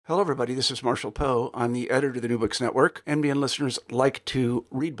Hello, everybody. This is Marshall Poe. I'm the editor of the New Books Network. NBN listeners like to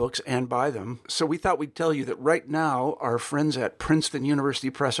read books and buy them. So we thought we'd tell you that right now, our friends at Princeton University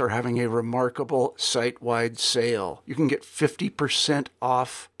Press are having a remarkable site-wide sale. You can get 50%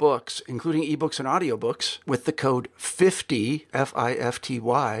 off books, including ebooks and audiobooks, with the code 50,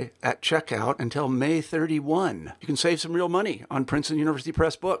 F-I-F-T-Y, at checkout until May 31. You can save some real money on Princeton University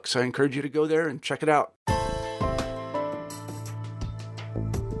Press books. I encourage you to go there and check it out.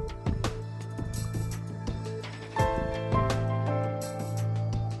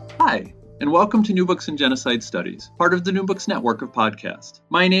 Hi, and welcome to New Books in Genocide Studies, part of the New Books Network of podcasts.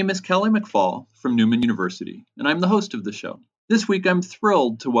 My name is Kelly McFall from Newman University, and I'm the host of the show. This week, I'm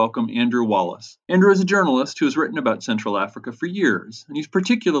thrilled to welcome Andrew Wallace. Andrew is a journalist who has written about Central Africa for years, and he's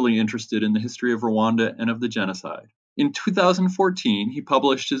particularly interested in the history of Rwanda and of the genocide. In 2014, he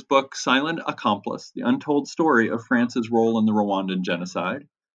published his book, Silent Accomplice, The Untold Story of France's Role in the Rwandan Genocide.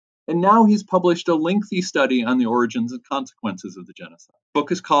 And now he's published a lengthy study on the origins and consequences of the genocide. The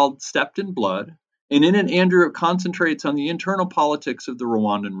book is called Steeped in Blood, and in it, Andrew concentrates on the internal politics of the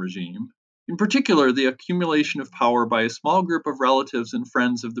Rwandan regime, in particular, the accumulation of power by a small group of relatives and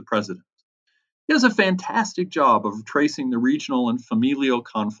friends of the president. He does a fantastic job of tracing the regional and familial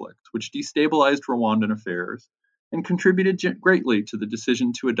conflicts which destabilized Rwandan affairs and contributed greatly to the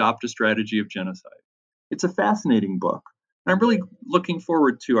decision to adopt a strategy of genocide. It's a fascinating book. And I'm really looking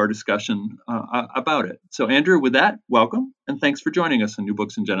forward to our discussion about it. So, Andrew, with that, welcome, and thanks for joining us on New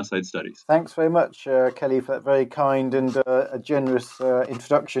Books in Genocide Studies. Thanks very much, Kelly, for that very kind and a generous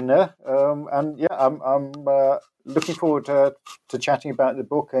introduction there. I'm looking forward to chatting about the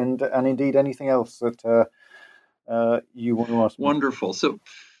book and indeed anything else that you want to ask me. Wonderful.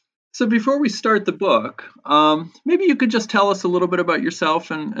 So before we start the book, maybe you could just tell us a little bit about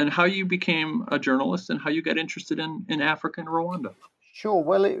yourself and how you became a journalist and how you got interested in Africa and Rwanda. Sure.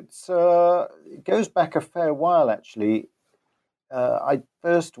 Well, it goes back a fair while, actually. I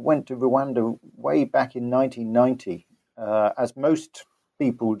first went to Rwanda way back in 1990, as most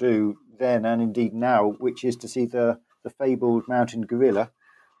people do then and indeed now, which is to see the fabled mountain gorilla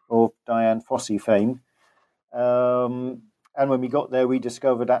of Dian Fossey fame. And when we got there, we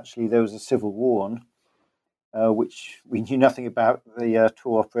discovered actually there was a civil war on, which we knew nothing about. The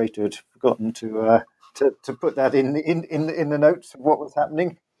tour operator had forgotten to put that in the notes of what was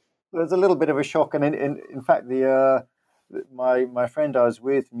happening. There was a little bit of a shock, and in fact, my friend I was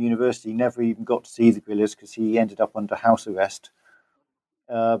with from university never even got to see the gorillas because he ended up under house arrest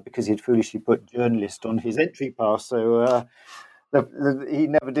because he had foolishly put journalist on his entry pass. So he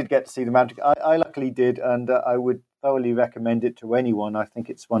never did get to see the mountain. I luckily did, and I would thoroughly recommend it to anyone. I think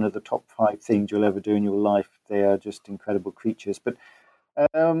it's one of the top 5 things you'll ever do in your life. They are just incredible creatures. But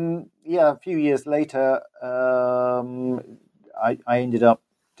a few years later, I ended up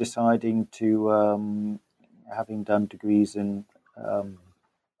deciding to, having done degrees in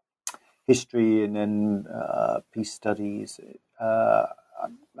history and then peace studies, I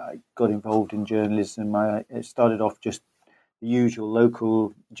got involved in journalism. It started off just the usual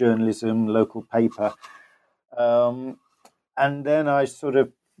local journalism, local paper. And then I sort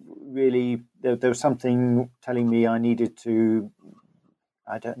of really, there was something telling me I needed to,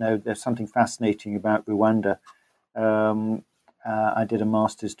 I don't know, there's something fascinating about Rwanda. I did a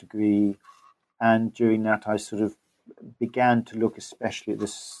master's degree, and during that I sort of began to look especially at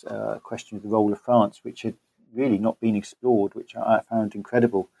this question of the role of France, which had really not been explored, which I found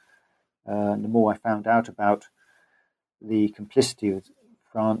incredible. The more I found out about the complicity of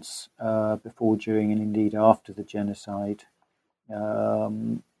France before, during, and indeed after the genocide,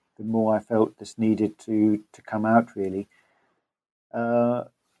 the more I felt this needed to come out, really.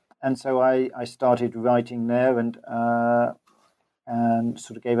 And so I started writing there and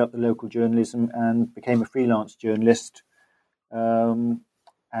sort of gave up the local journalism and became a freelance journalist, and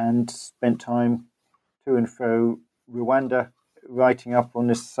spent time to and fro Rwanda writing up on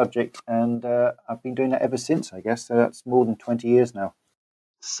this subject, and I've been doing that ever since, I guess. So that's more than 20 years now.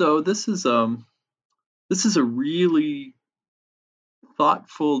 So this is a really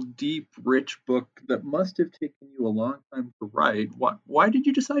thoughtful, deep, rich book that must have taken you a long time to write. Why did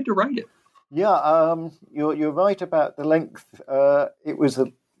you decide to write it? Yeah, you're right about the length. It was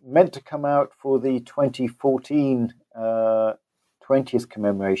meant to come out for the 2014 20th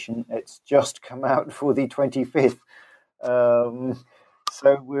commemoration. It's just come out for the 25th.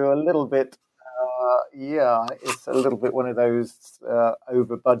 So we're a little bit, it's a little bit one of those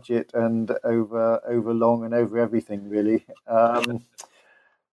over budget and over long and over everything, really.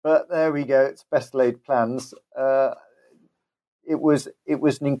 But there we go. It's best laid plans. It was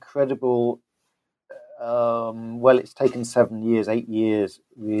an incredible well, it's taken 7 years, 8 years,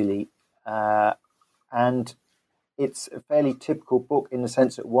 really. And it's a fairly typical book in the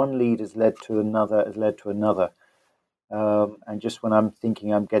sense that one lead has led to another, has led to another. And just when I'm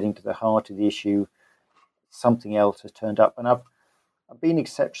thinking I'm getting to the heart of the issue, something else has turned up. And I've been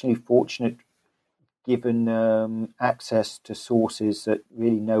exceptionally fortunate, given access to sources that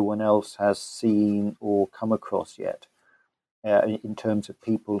really no one else has seen or come across yet, in terms of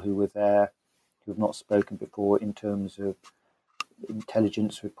people who were there, who have not spoken before, in terms of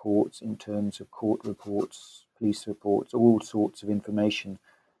intelligence reports, in terms of court reports, police reports, all sorts of information.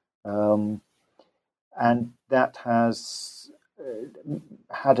 And that has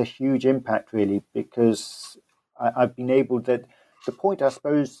had a huge impact, really, because I've been able that the point, I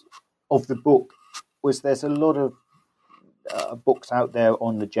suppose, of the book was there's a lot of books out there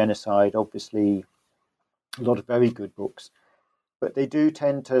on the genocide, obviously a lot of very good books, but they do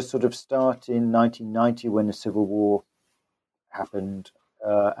tend to sort of start in 1990 when the Civil War happened,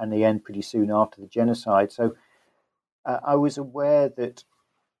 and they end pretty soon after the genocide. So I was aware that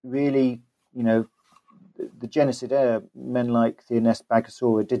really, the genocidaire, men like Theonest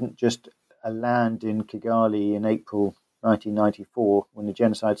Bagosora, didn't just land in Kigali in April 1994 when the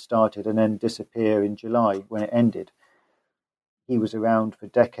genocide started and then disappear in July when it ended. He was around for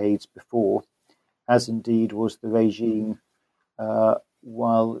decades before, as indeed was the regime,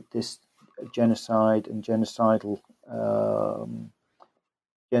 while this genocide and genocidal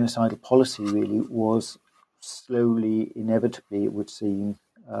policy really was slowly, inevitably, it would seem,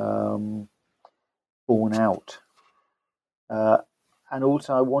 borne out. And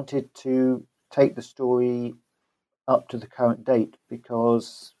also I wanted to take the story up to the current date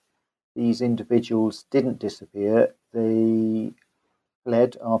because these individuals didn't disappear. They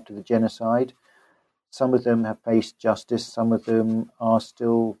fled after the genocide. Some of them have faced justice. Some of them are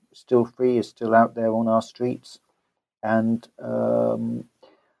still free, are still out there on our streets. And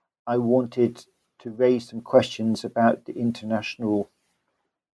I wanted to raise some questions about the international,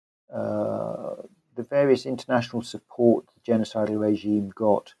 the various international support the genocidal regime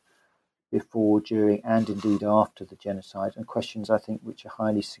got before, during, and indeed after the genocide, and questions I think which are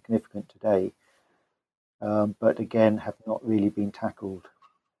highly significant today, but again have not really been tackled.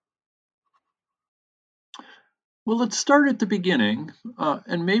 Well, let's start at the beginning,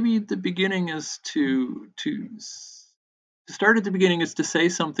 and maybe the beginning is to start at the beginning is to say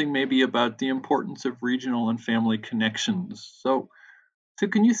something maybe about the importance of regional and family connections. So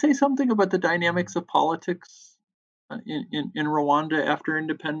can you say something about the dynamics of politics in Rwanda after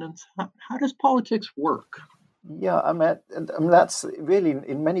independence? How does politics work? Yeah, I mean that's really,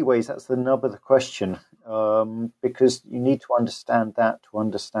 in many ways, that's the nub of the question, because you need to understand that to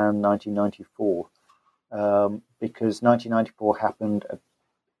understand 1994, because 1994 happened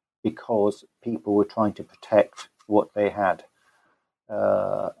because people were trying to protect what they had,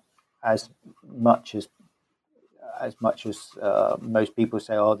 as much as most people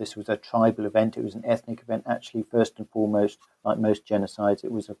say, oh, this was a tribal event, it was an ethnic event. Actually, first and foremost, like most genocides,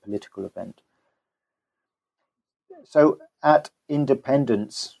 it was a political event. So at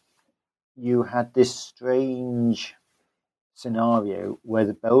independence, you had this strange scenario where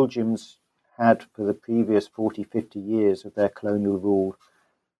the Belgians had, for the previous 40, 50 years of their colonial rule,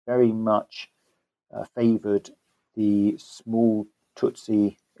 very much favoured the small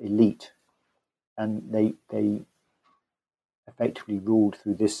Tutsi elite, and they effectively ruled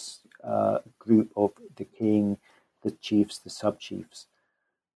through this group of the king, the chiefs, the sub-chiefs,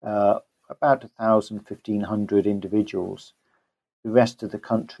 about 1,000, 1,500 individuals. The rest of the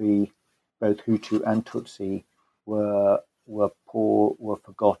country, both Hutu and Tutsi, were poor, were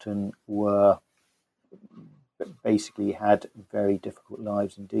forgotten, were basically had very difficult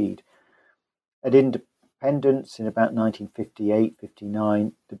lives indeed. At independence in about 1958,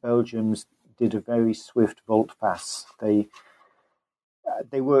 59, the Belgians did a very swift volte-face.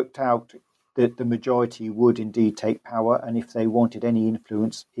 They worked out that the majority would indeed take power, and if they wanted any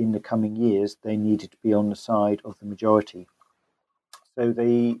influence in the coming years, they needed to be on the side of the majority. So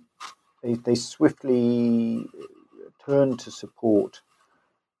they swiftly turned to support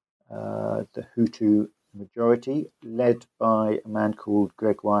the Hutu majority, led by a man called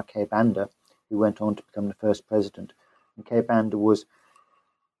Gregoire Kayibanda, who went on to become the first president. And Kayibanda was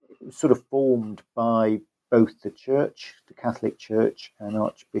sort of formed by both the church, the Catholic Church, and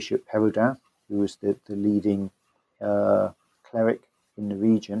Archbishop Perraudin, who was the leading cleric in the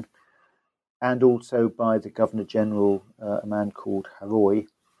region, and also by the Governor General, a man called Haroy.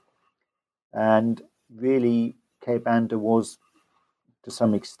 And really, Kayibanda was, to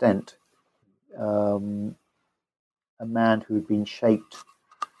some extent, a man who had been shaped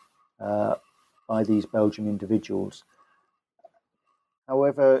by these Belgian individuals.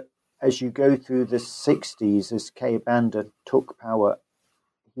 However, as you go through the 60s, as Kayibanda took power,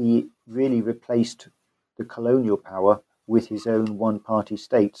 he really replaced the colonial power with his own one-party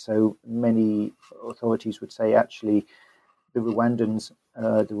state. So many authorities would say actually the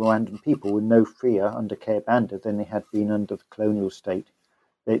Rwandan people were no freer under Kayibanda than they had been under the colonial state.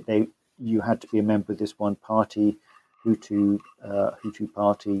 You had to be a member of this one party, Hutu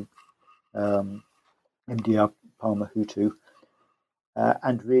party, MDR Palmer Hutu,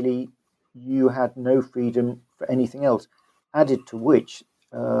 and really you had no freedom for anything else. Added to which,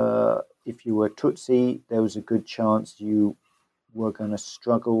 if you were Tutsi, there was a good chance you were going to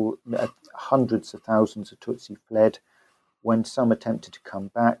struggle. Hundreds of thousands of Tutsi fled. When some attempted to come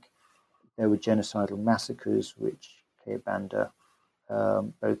back, there were genocidal massacres, which Kayibanda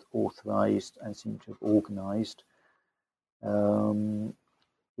both authorized and seemed to have organized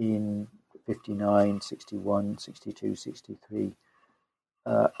in 59, 61, 62, 63,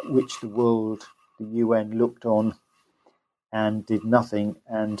 which the world, the UN, looked on and did nothing.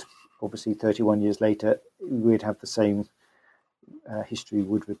 And obviously 31 years later, we'd have the same history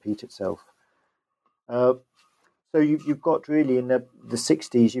would repeat itself. So you've got really in the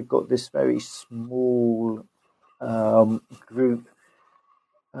 60s, you've got this very small group,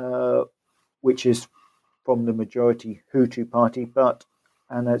 which is from the majority Hutu party,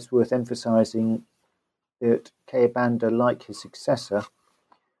 and it's worth emphasizing that Kayibanda, like his successor,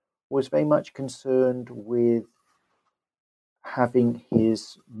 was very much concerned with having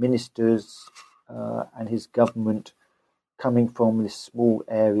his ministers and his government coming from this small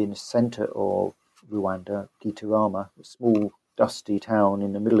area in the center of Rwanda, Gitarama, a small dusty town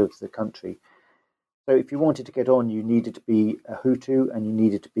in the middle of the country. So if you wanted to get on, you needed to be a Hutu and you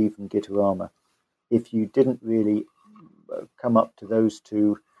needed to be from Gitarama. If you didn't really come up to those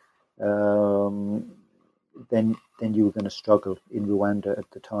two, then you were going to struggle in Rwanda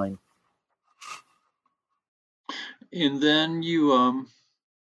at the time. And then you, of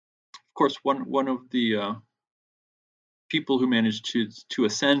course, one of the people who managed to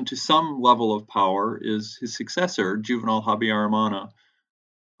ascend to some level of power is his successor, Juvenal Habyarimana.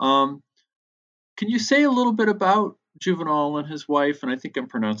 Can you say a little bit about Juvenal and his wife, and I think I'm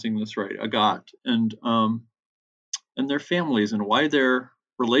pronouncing this right, Agathe, and their families, and why their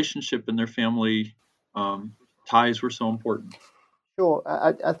relationship and their family ties were so important? Sure.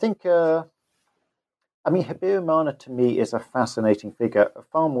 I think, Habyarimana to me is a fascinating figure,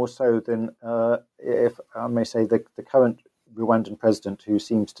 far more so than, if I may say, the current Rwandan president, who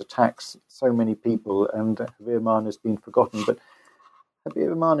seems to tax so many people, and Habyarimana has been forgotten. But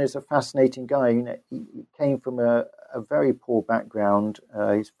Habyarimana is a fascinating guy. He came from a very poor background.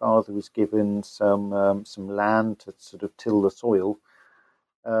 His father was given some land to sort of till the soil.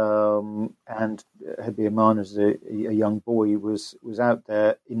 And Habyarimana, as a young boy, was out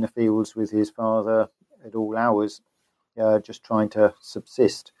there in the fields with his father at all hours, just trying to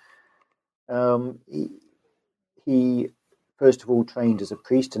subsist. He first of all trained as a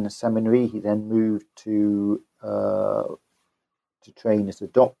priest in a seminary. He then moved to train as a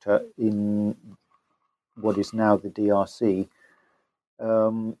doctor in what is now the DRC.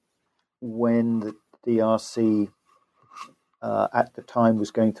 When the DRC at the time was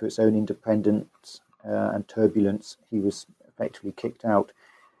going through its own independence and turbulence, he was effectively kicked out.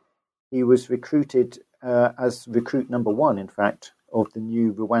 He was recruited as recruit number one, in fact, of the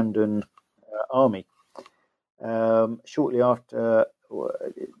new Rwandan army. Shortly after,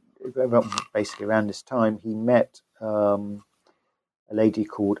 basically around this time, he met a lady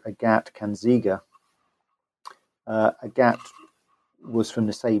called Agathe Kanziga. Agathe was from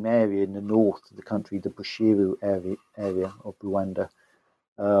the same area in the north of the country, the Bushiru area of Rwanda.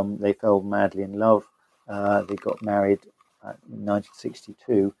 They fell madly in love. They got married in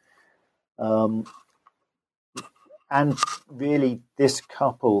 1962. And really, this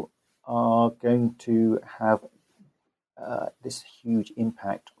couple are going to have this huge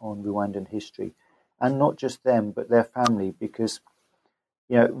impact on Rwandan history. And not just them, but their family, because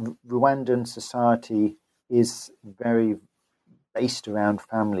Rwandan society is very based around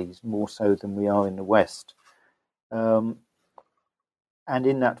families, more so than we are in the West. And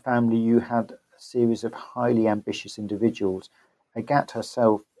in that family, you had a series of highly ambitious individuals. Agathe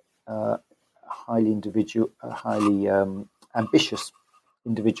herself, a highly ambitious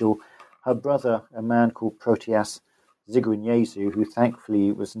individual. Her brother, a man called Proteas Zigrinyezu, who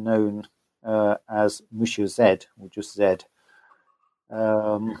thankfully was known as Musha Zed, or just Zed,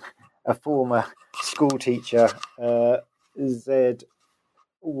 a former school teacher. Zed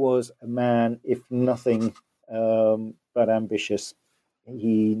was a man, if nothing but ambitious.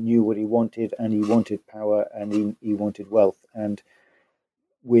 he knew what he wanted, and he wanted power, and he wanted wealth. And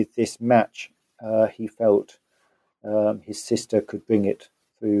with this match, he felt his sister could bring it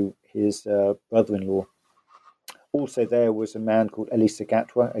through his brother-in-law. Also, there was a man called Eli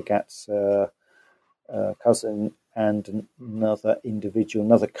Sagatwa, Agat's cousin, and another individual,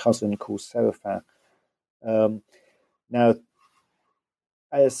 another cousin called Seraphin. Now,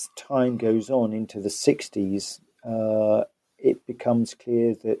 as time goes on into the 60s, it becomes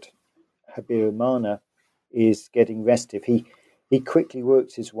clear that Habyarimana is getting restive. He quickly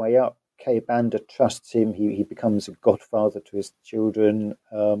works his way up. Kayibanda trusts him. He becomes a godfather to his children.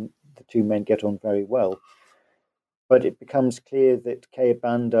 The two men get on very well. But it becomes clear that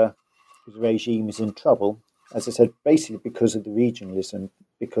Kayibanda's regime is in trouble, as I said, basically because of the regionalism,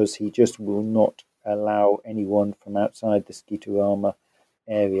 because he just will not allow anyone from outside the Skiturama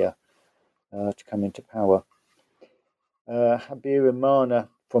area to come into power. Habyarimana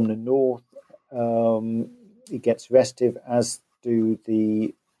from the north, he gets restive, as do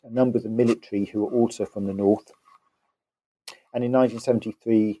a number of the military who are also from the north. And in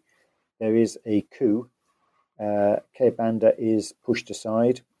 1973, there is a coup. Kayibanda is pushed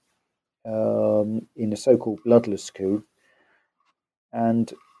aside in a so-called bloodless coup,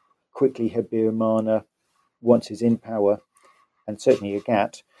 and quickly Habyarimana, once he's in power, and certainly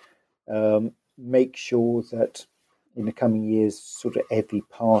Agat, make sure that in the coming years, sort of every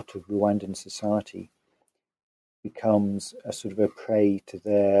part of Rwandan society becomes a sort of a prey to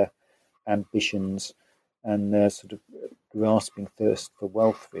their ambitions and their sort of grasping thirst for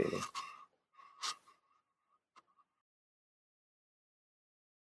wealth, really.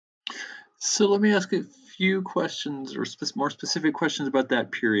 So let me ask a few questions, or more specific questions about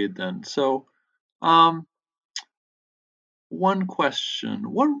that period then. So one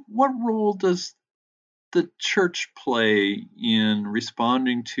question, what role does the church play in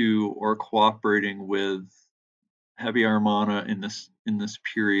responding to or cooperating with Habyarimana in this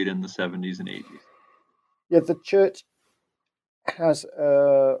period in the 70s and 80s? Yeah, the church has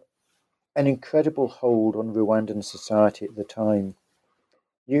an incredible hold on Rwandan society at the time.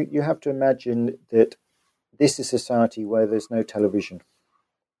 You have to imagine that this is a society where there's no television.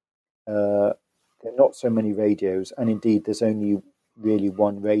 There are not so many radios, and indeed there's only really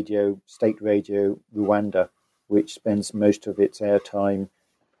one radio, state radio, Rwanda, which spends most of its airtime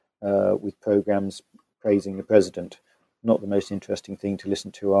with programs praising the president. Not the most interesting thing to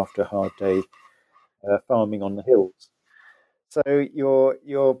listen to after a hard day farming on the hills. So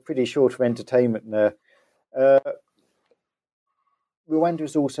you're pretty short of entertainment there. Rwanda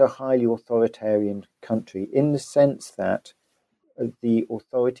is also a highly authoritarian country in the sense that the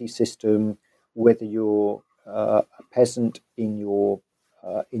authority system, whether you're a peasant in your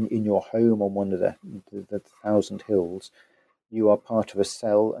home on one of the thousand hills, you are part of a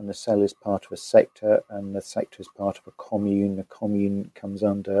cell, and the cell is part of a sector, and the sector is part of a commune. The commune comes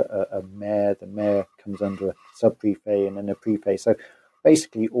under a mayor, the mayor comes under a sub-prefect, and then a prefect. So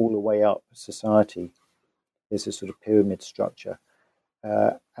basically all the way up society, there's a sort of pyramid structure.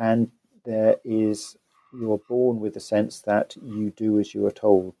 And you are born with the sense that you do as you are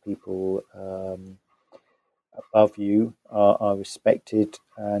told. People above you are respected,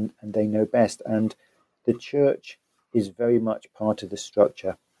 and they know best. And the church is very much part of the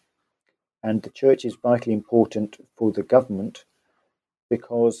structure. And the church is vitally important for the government,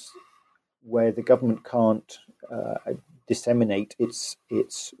 because where the government can't disseminate its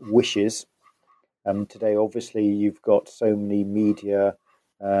wishes, today obviously you've got so many media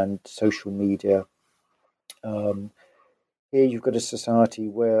and social media. Here you've got a society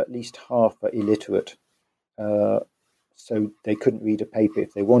where at least half are illiterate. So they couldn't read a paper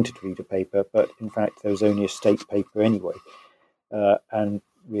if they wanted to read a paper, but in fact there was only a state paper anyway, and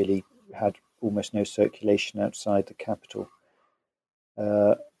really had almost no circulation outside the capital.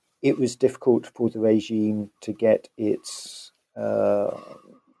 It was difficult for the regime to get its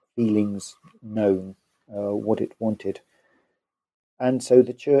feelings known, what it wanted. And so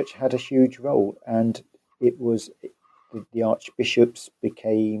the church had a huge role, and it was the archbishops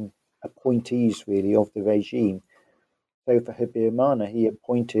became appointees really of the regime. So for Habyarimana, he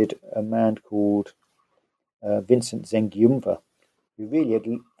appointed a man called Vincent Nsengiyumva, who really had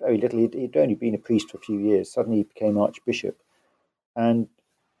very little. He'd only been a priest for a few years. Suddenly he became archbishop, and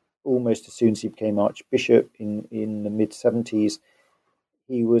almost as soon as he became archbishop in the mid-70s,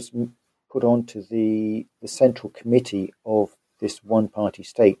 he was put onto the central committee of this one-party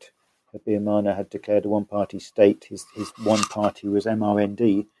state. Habyarimana had declared a one-party state. His one party was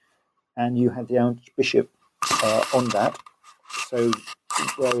MRND, and you had the archbishop on that. So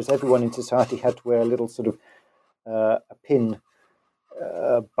whereas everyone in society had to wear a little sort of a pin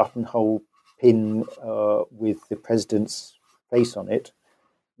buttonhole pin with the president's face on it.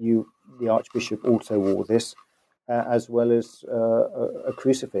 The Archbishop also wore this, as well as a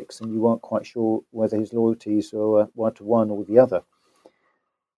crucifix, and you weren't quite sure whether his loyalties were one to one or the other.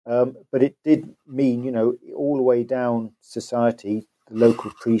 But it did mean, all the way down society, the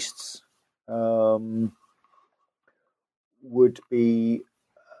local priests would be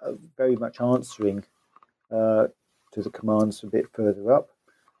very much answering to the commands a bit further up,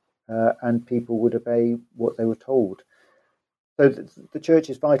 and people would obey what they were told. So the church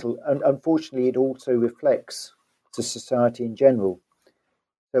is vital, and unfortunately it also reflects the society in general.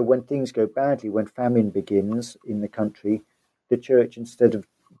 So when things go badly, when famine begins in the country, the church, instead of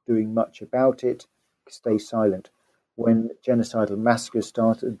doing much about it, stays silent. When genocidal massacres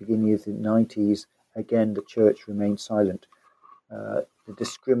start at the beginning of the 90s, again, the church remains silent. The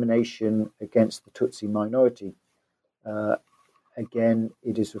discrimination against the Tutsi minority, again,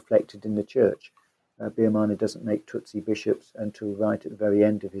 it is reflected in the church. Biamana doesn't make Tutsi bishops until right at the very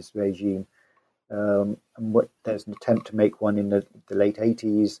end of his regime. And there's an attempt to make one in the late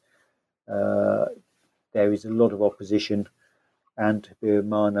 80s. There is a lot of opposition, and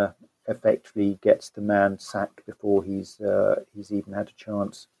Biamana effectively gets the man sacked before he's even had a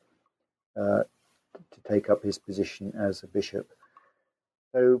chance to take up his position as a bishop.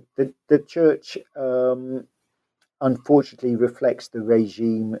 So the church unfortunately reflects the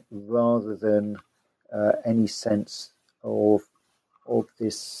regime rather than any sense of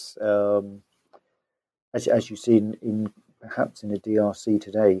this, as you see in perhaps in the DRC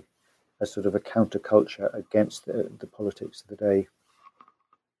today, as sort of a counterculture against the politics of the day.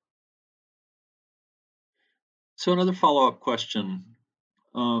 So another follow-up question.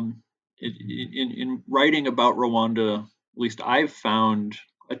 In writing about Rwanda, at least I've found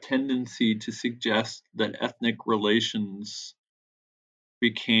a tendency to suggest that ethnic relations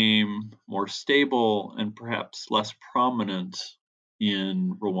became more stable and perhaps less prominent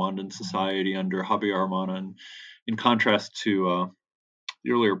in Rwandan society under Habyarimana, and in contrast to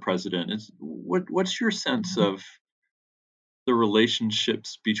the earlier president. What's your sense of the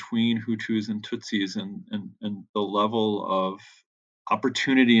relationships between Hutus and Tutsis and the level of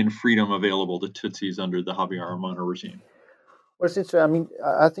opportunity and freedom available to Tutsis under the Habyarimana regime? Well, it's interesting. I mean,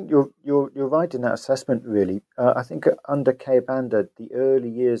 I think you're right in that assessment. Really, I think under Kayibanda, the early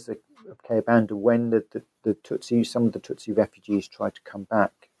years of Kayibanda, when the Tutsi, some of the Tutsi refugees tried to come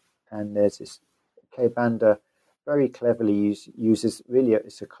back, and there's this Kayibanda very cleverly uses really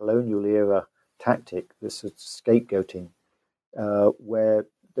it's a colonial era tactic, this sort of scapegoating, where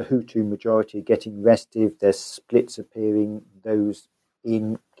the Hutu majority are getting restive. There's splits appearing, those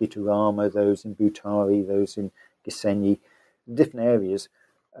in Gitarama, those in Butari, those in Gisenyi, different areas,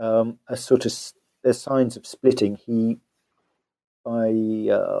 are sort of there's signs of splitting. He, by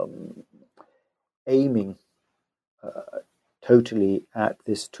aiming totally at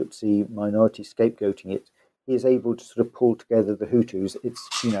this Tutsi minority, scapegoating it, he is able to sort of pull together the Hutus. It's,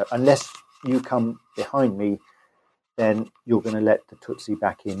 unless you come behind me, then you're going to let the Tutsi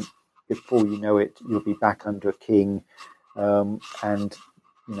back in. Before you know it, you'll be back under a king, and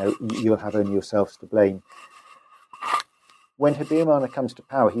you'll have only yourselves to blame. When Habyarimana comes to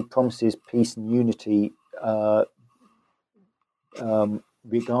power, he promises peace and unity,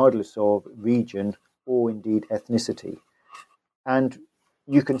 regardless of region or indeed ethnicity. And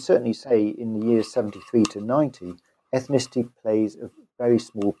you can certainly say in the years 73 to 90, ethnicity plays a very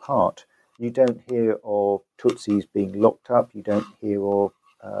small part. You don't hear of Tutsis being locked up. You don't hear of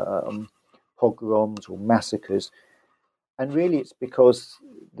pogroms or massacres. And really it's because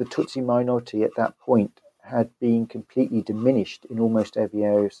the Tutsi minority at that point had been completely diminished in almost every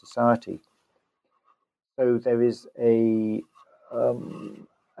area of society. So there is a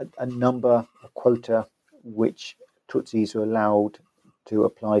number, a quota, which Tutsis are allowed to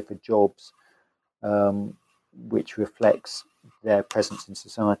apply for jobs, which reflects their presence in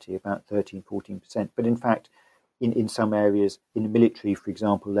society, about 13-14%. But in fact, in some areas, in the military, for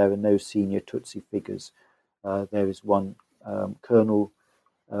example, there are no senior Tutsi figures. There is one colonel,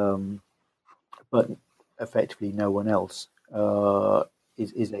 but effectively no one else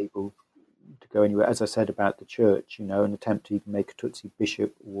is able to go anywhere. As I said about the church, an attempt to even make a Tutsi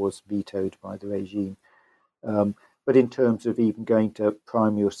bishop was vetoed by the regime. But in terms of even going to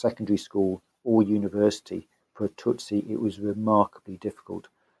primary or secondary school or university for a Tutsi, it was remarkably difficult.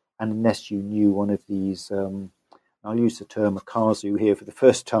 And unless you knew one of these, I'll use the term Akazu here for the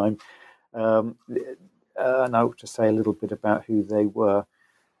first time, and I'll just say a little bit about who they were.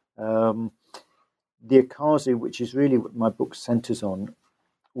 The Akazu, which is really what my book centres on,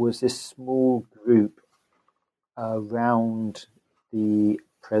 was this small group around the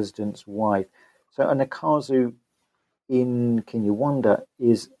president's wife. So an akazu in Kinyarwanda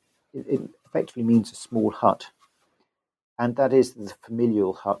it effectively means a small hut, and that is the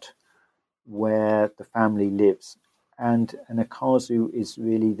familial hut where the family lives. And an akazu is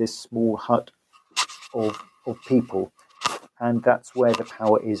really this small hut of people, and that's where the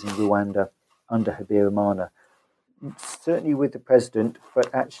power is in Rwanda under Habyarimana. Certainly with the president,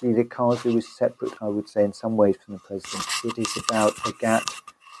 but actually the akazu is separate, I would say, in some ways from the president. It is about Agat,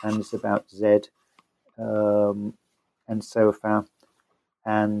 and it's about Zed, and Seraphin,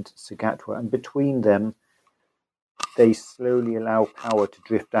 and Sagatwa. And between them, they slowly allow power to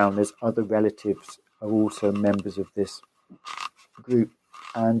drift down. There's other relatives are also members of this group,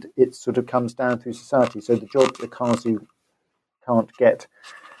 and it sort of comes down through society. So the jobs the Kazu can't get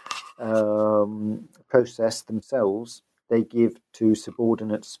processed themselves, they give to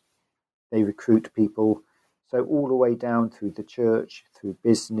subordinates, they recruit people. So all the way down through the church, through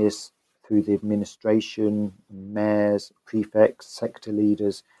business, through the administration, mayors, prefects, sector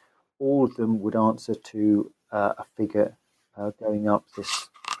leaders, all of them would answer to a figure going up this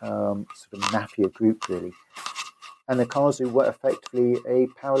sort of mafia group, really. And the Kazu were effectively a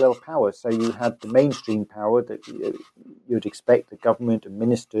parallel power. So you had the mainstream power that you'd expect, the government and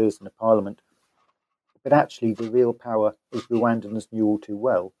ministers and the parliament. But actually the real power, as Rwandans knew all too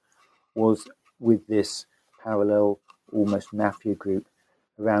well, was with this parallel, almost mafia group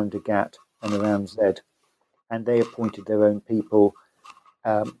around Agat and around Zed. And they appointed their own people.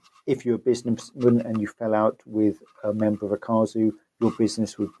 If you're a businessman and you fell out with a member of a Kazu, your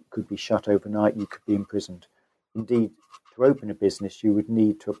business could be shut overnight, you could be imprisoned. Indeed, to open a business, you would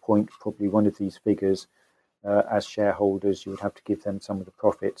need to appoint probably one of these figures as shareholders. You would have to give them some of the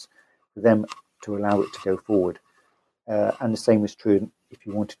profits for them to allow it to go forward. And the same was true if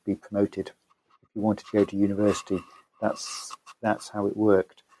you wanted to be promoted, if you wanted to go to university. That's how it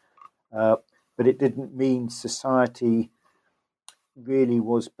worked. But it didn't mean society really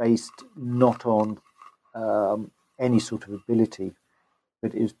was based not on any sort of ability,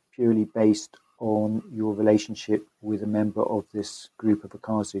 but it was purely based on your relationship with a member of this group of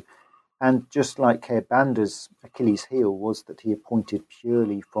Akazu. And just like Kayibanda Achilles' heel was that he appointed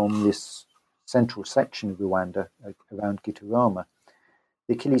purely from this central section of Rwanda around Gitarama.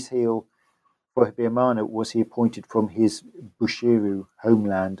 The Achilles' heel for Habyarimana was he appointed from his Bushiru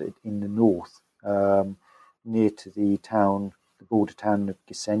homeland in the north, near to the border town of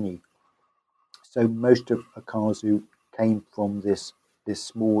Gisenyi. So most of Akazu came from this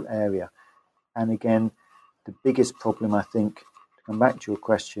small area. And again, the biggest problem, I think, to come back to your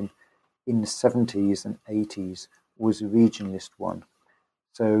question, in the 70s and 80s was a regionalist one.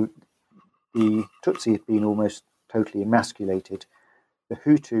 So the Tutsi had been almost totally emasculated. The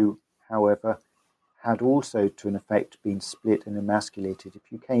Hutu, however, had also to an effect been split and emasculated. If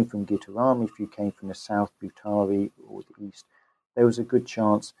you came from Gitarama, if you came from the south, Butari, or the east, there was a good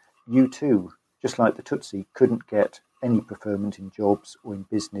chance you too, just like the Tutsi, couldn't get any preferment in jobs or in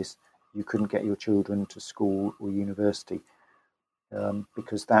business. You couldn't get your children to school or university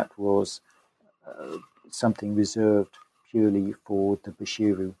because that was something reserved purely for the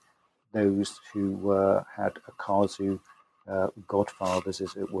Bushiru, those who had Akazu godfathers,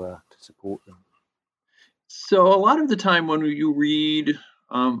 as it were, to support them. So a lot of the time when you read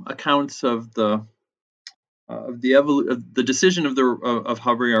accounts of the decision of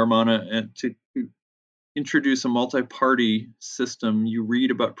Habyarimana to introduce a multi-party system, you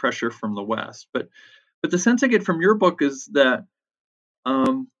read about pressure from the West. But the sense I get from your book is that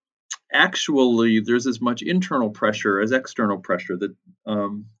actually there's as much internal pressure as external pressure. That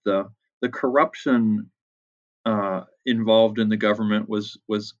the corruption involved in the government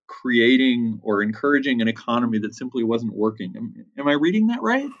was creating or encouraging an economy that simply wasn't working. Am I reading that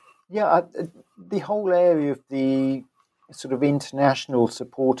right? Yeah, the whole area of the sort of international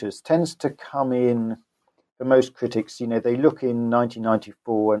supporters tends to come in. For most critics, they look in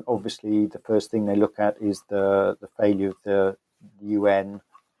 1994, and obviously the first thing they look at is the failure of the UN,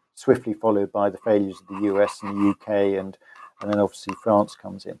 swiftly followed by the failures of the US and the UK, and then obviously France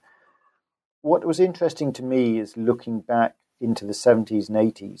comes in. What was interesting to me is looking back into the 70s and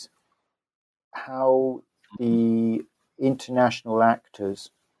 80s, how the international actors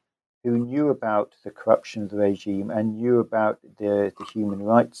who knew about the corruption of the regime and knew about the human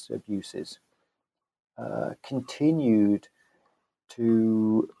rights abuses continued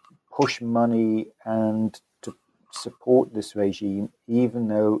to push money and to support this regime, even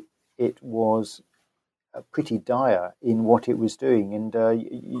though it was pretty dire in what it was doing. And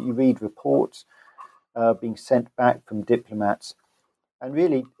you read reports being sent back from diplomats, and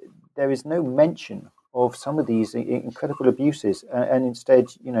really there is no mention of some of these incredible abuses. And instead,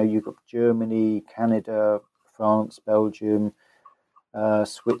 you've got Germany, Canada, France, Belgium,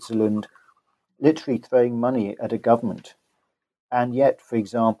 Switzerland, literally throwing money at a government. And yet, for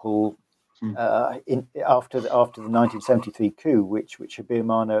example, after the 1973 coup, which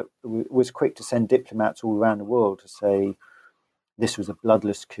Habyarimana was quick to send diplomats all around the world to say this was a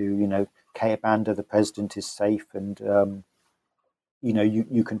bloodless coup. Kayabanda, the president, is safe, and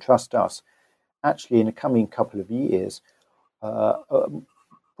you can trust us. Actually, in the coming couple of years,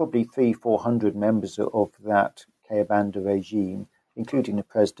 probably 300-400 members of that Kayabanda regime, including the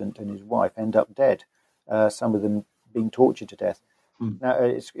president and his wife, end up dead. Some of them being tortured to death. Now,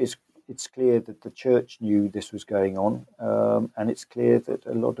 it's clear that the church knew this was going on, and it's clear that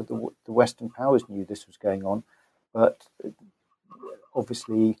a lot of the Western powers knew this was going on, but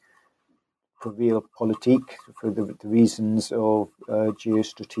obviously, for realpolitik, for the reasons of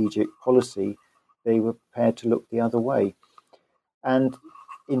geostrategic policy, they were prepared to look the other way. And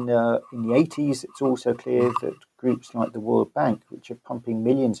in the 80s, it's also clear that groups like the World Bank, which are pumping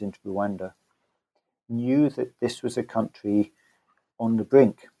millions into Rwanda, knew that this was a country on the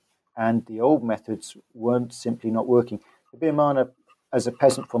brink, and the old methods weren't simply not working. Habyarimana, as a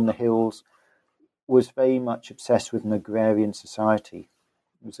peasant from the hills, was very much obsessed with an agrarian society.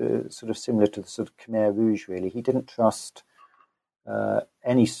 It was sort of similar to the sort of Khmer Rouge, really. He didn't trust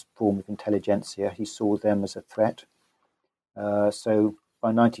any form of intelligentsia. He saw them as a threat. So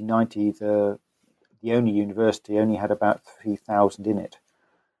by 1990, the only university only had about 3,000 in it.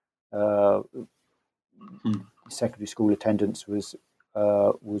 Secondary school attendance was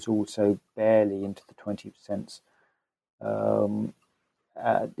also barely into the 20%.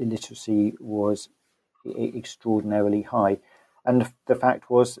 Illiteracy was extraordinarily high. And the fact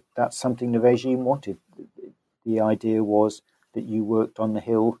was that's something the regime wanted. The idea was that you worked on the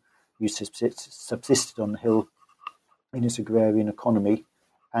hill, you subsisted on the hill in its agrarian economy,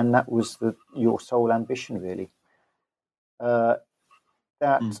 and that was your sole ambition, really. That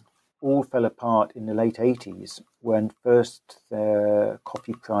all fell apart in the late 80s when first the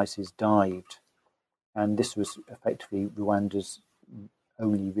coffee prices dived, and this was effectively Rwanda's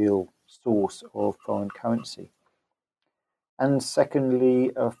only real source of foreign currency. And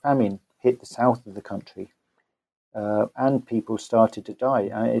secondly, a famine hit the south of the country, and people started to die.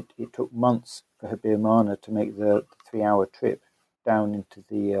 It took months for Habyarimana to make the 3-hour trip down into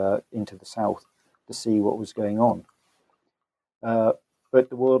the south to see what was going on. But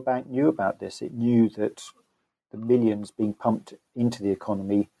the World Bank knew about this. It knew that the millions being pumped into the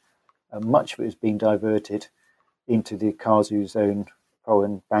economy, much of it was being diverted into the KAZU's own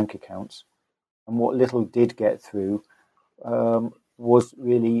foreign bank accounts. And what little did get through was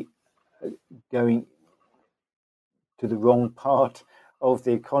really going to the wrong part of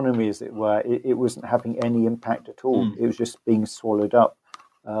the economy, as it were. It wasn't having any impact at all. It was just being swallowed up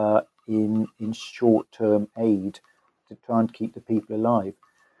in short-term aid to try and keep the people alive.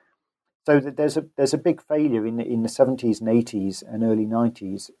 So that there's a big failure in the 70s and 80s and early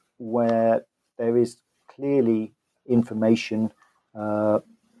 90s where there is clearly information.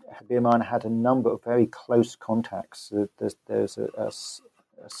 Habyarimana had a number of very close contacts. There's a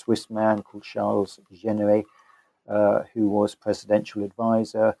Swiss man called Charles Generet, who was presidential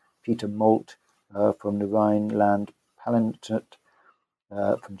advisor, Peter Molt from the Rhineland-Palatinate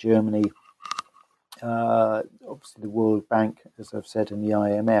from Germany, obviously the World Bank, as I've said, and the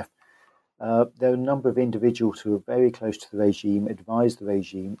IMF. There are a number of individuals who are very close to the regime, advised the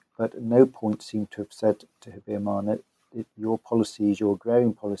regime, but at no point seem to have said to Habyarimana, your policies, your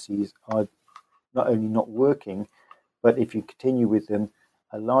agrarian policies are not only not working, but if you continue with them,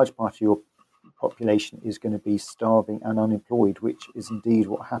 a large part of your population is going to be starving and unemployed, which is indeed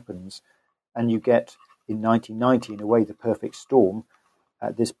what happens. And you get, in 1990, in a way, the perfect storm.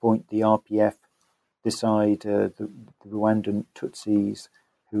 At this point, the RPF decide, the Rwandan Tutsis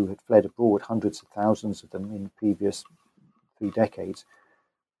who had fled abroad, hundreds of thousands of them in the previous 3 decades,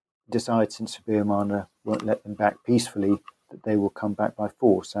 decide, since Habyarimana won't let them back peacefully, that they will come back by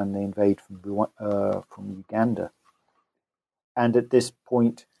force, and they invade from Uganda. And at this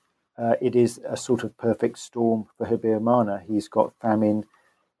point, it is a sort of perfect storm for Habyarimana. He's got famine,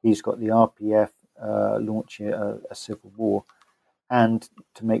 he's got the RPF launching a civil war, and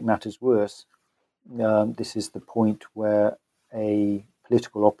to make matters worse, this is the point where a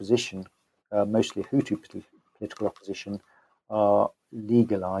political opposition, mostly Hutu political opposition, are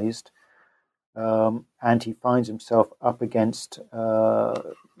legalized, and he finds himself up against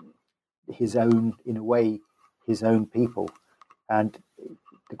his own, in a way, his own people. And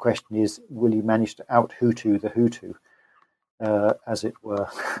the question is, will he manage to out-Hutu the Hutu, as it were?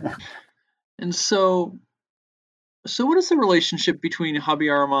 And so what is the relationship between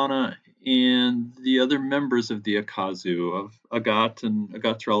Habyarimana and the other members of the Akazu, of Agat and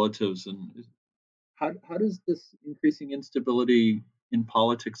Agat's relatives? And how does this increasing instability in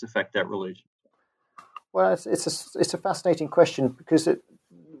politics affect that relationship? Well, it's a fascinating question because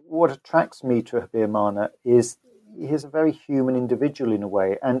what attracts me to Habyarimana is he's a very human individual in a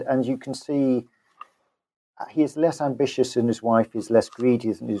way, and you can see he is less ambitious than his wife, he's less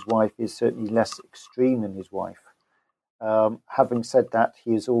greedy than his wife, he's certainly less extreme than his wife. Having said that,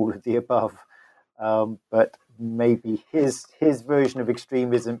 he is all of the above, but maybe his version of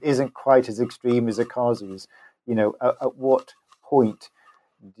extremism isn't quite as extreme as Akazu's. At what point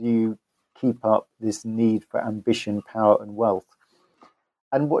do you keep up this need for ambition, power, and wealth?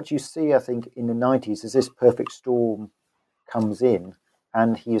 And what you see, I think, in the 90s is this perfect storm comes in,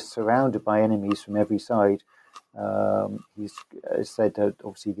 and he is surrounded by enemies from every side. He's said that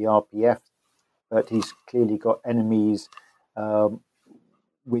obviously the RPF, but he's clearly got enemies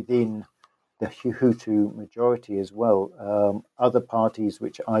within the Hutu majority as well. Other parties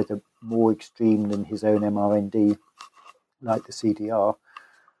which are either more extreme than his own MRND, like the CDR,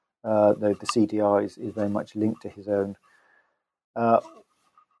 though the CDR is very much linked to his own,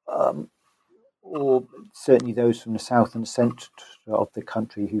 or certainly those from the south and centre of the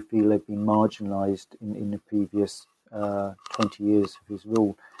country who feel they've been marginalised in the previous 20 years of his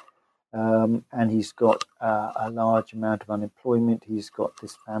rule. And he's got a large amount of unemployment. He's got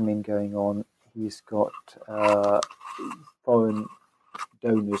this famine going on. He's got foreign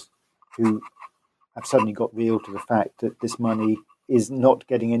donors who have suddenly got real to the fact that this money is not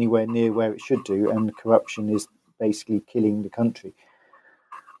getting anywhere near where it should do, and corruption is basically killing the country.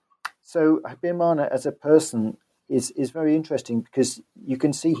 So Habyarimana as a person is very interesting because you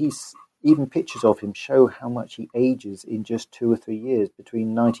can see even pictures of him show how much he ages in just 2 or 3 years.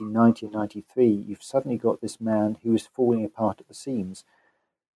 Between 1990 and 93, you've suddenly got this man who is falling apart at the seams.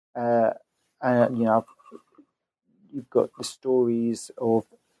 And you've got the stories of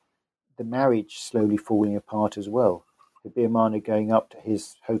the marriage slowly falling apart as well. Habyarimana going up to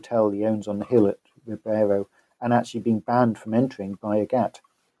his hotel he owns on the hill at Ribeiro and actually being banned from entering by Agat.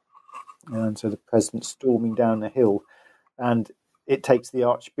 And so the president storming down the hill, and it takes the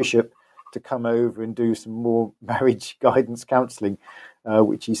archbishop to come over and do some more marriage guidance counselling,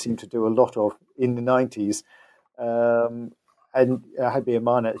 which he seemed to do a lot of in the 90s. And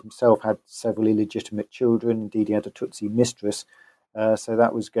Habyarimana himself had several illegitimate children. Indeed, he had a Tutsi mistress. So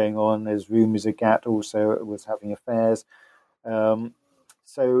that was going on. There's rumours Agat also was having affairs.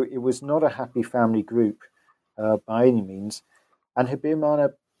 So it was not a happy family group by any means. And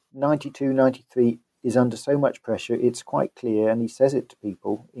Habyarimana, 92, 93, is under so much pressure, it's quite clear, and he says it to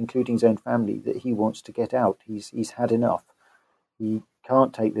people, including his own family, that he wants to get out. He's had enough. He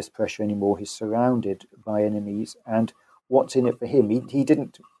can't take this pressure anymore. He's surrounded by enemies, and what's in it for him? He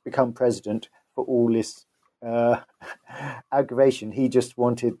didn't become president for all this aggravation. He just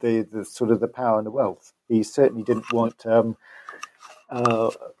wanted the sort of the power and the wealth. He certainly didn't want the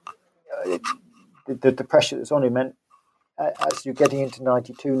pressure that's on him. And as you're getting into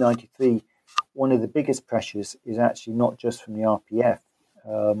 92, 93, one of the biggest pressures is actually not just from the RPF,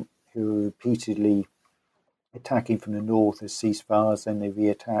 who are repeatedly attacking from the north as ceasefires, then they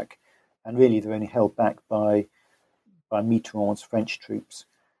re-attack, and really they're only held back by Mitterrand's French troops.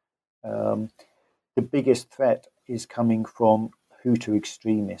 The biggest threat is coming from Hutu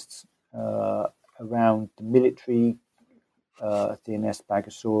extremists around the military, TNS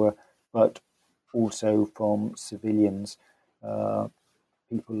Bagosora, but also from civilians,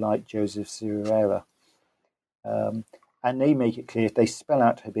 people like Joseph Sirera. And they make it clear, they spell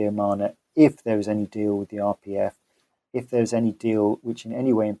out Habyarimana, if there is any deal with the RPF, if there's any deal which in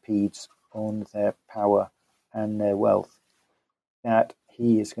any way impedes on their power and their wealth, that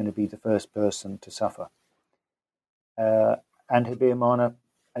he is going to be the first person to suffer. And Habyarimana,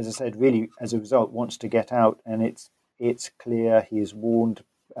 as I said, really, as a result, wants to get out, and it's clear he is warned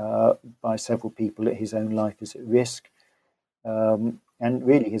by several people that his own life is at risk. And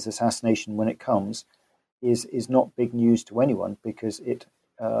really, his assassination, when it comes, is not big news to anyone, because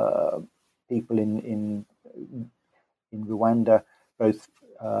people in Rwanda, both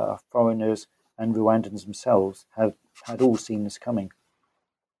foreigners and Rwandans themselves, had all seen this coming.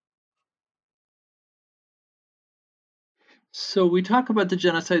 So we talk about the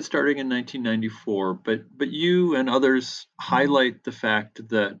genocide starting in 1994, but you and others highlight the fact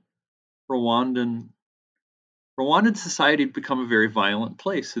that Rwandan society had become a very violent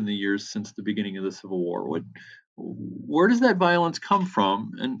place in the years since the beginning of the Civil War. Where does that violence come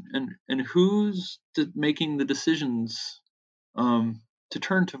from, and who's making the decisions to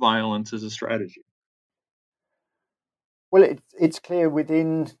turn to violence as a strategy? Well, it's clear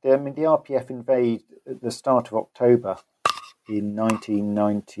within the RPF invade at the start of October in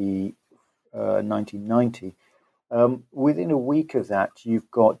 1990. Within a week of that, you've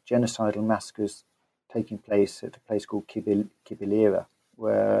got genocidal massacres taking place at a place called Kibelira,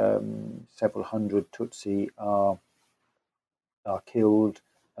 where several hundred Tutsi are killed,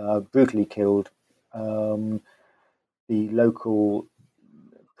 brutally killed. The local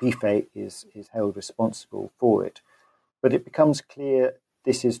prefect is held responsible for it. But it becomes clear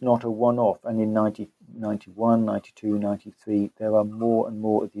this is not a one-off. And in 1991, 92, 93, there are more and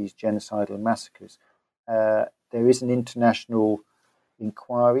more of these genocidal massacres. There is an international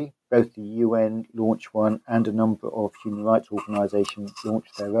inquiry. Both the UN launched one and a number of human rights organizations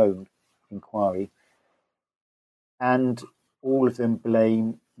launched their own inquiry. And all of them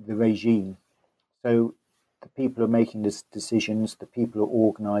blame the regime. So the people are making these decisions, the people are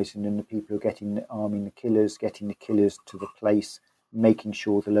organising them, the people are arming the killers, getting the killers to the place, making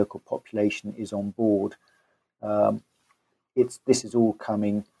sure the local population is on board. This is all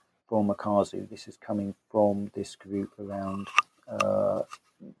coming from Akazu. This is coming from this group around the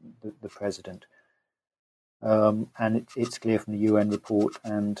president. And it's clear from the UN report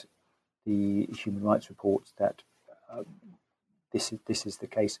and the human rights reports that this is the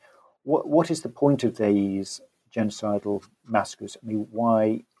case. What is the point of these genocidal massacres? I mean,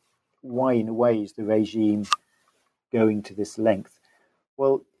 why in a way is the regime going to this length?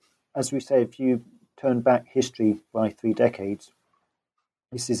 Well, as we say, if you turn back history by 3 decades,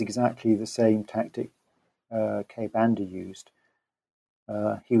 this is exactly the same tactic Kayibanda used.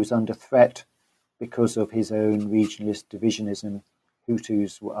 He was under threat because of his own regionalist divisionism.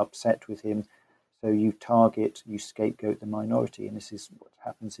 Hutus were upset with him. So you scapegoat the minority, and this is what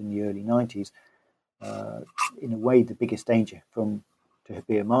happens in the early 90s. In a way, the biggest danger to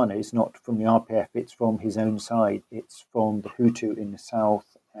Habyarimana is not from the RPF, it's from his own side. It's from the Hutu in the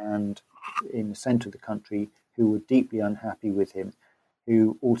south and in the centre of the country who were deeply unhappy with him,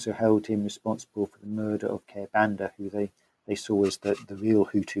 who also held him responsible for the murder of Kayibanda, who they saw as the real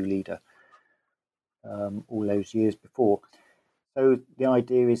Hutu leader all those years before. So the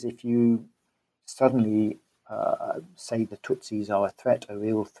idea is if you suddenly say the Tutsis are a threat, a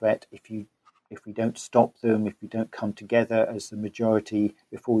real threat, if we don't stop them, if we don't come together as the majority,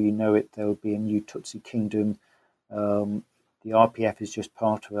 before you know it, there will be a new Tutsi kingdom. The RPF is just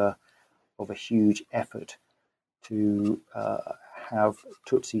part of a huge effort to have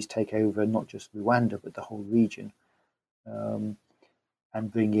Tutsis take over not just Rwanda but the whole region, and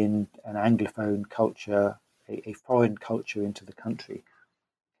bring in an Anglophone culture, a foreign culture into the country.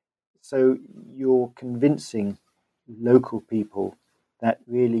 So you're convincing local people that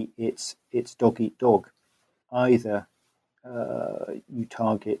really it's dog eat dog. Either you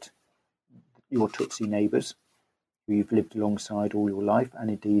target your Tutsi neighbours who you've lived alongside all your life,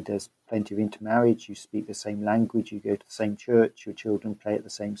 and indeed there's plenty of intermarriage, you speak the same language, you go to the same church, your children play at the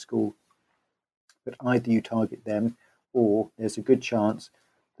same school. But either you target them, or there's a good chance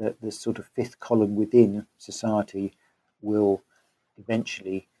that the sort of fifth column within society will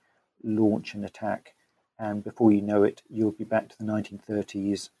eventually launch an attack, and before you know it, you'll be back to the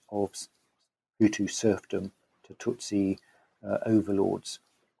 1930s of Hutu serfdom to Tutsi overlords.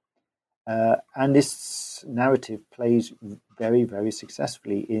 And this narrative plays very, very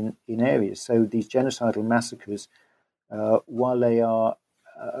successfully in areas. So these genocidal massacres, while they are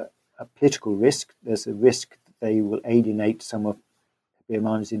a political risk, there's a risk that they will alienate some of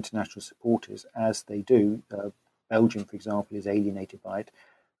Habyarimana's international supporters, as they do. Belgium, for example, is alienated by it.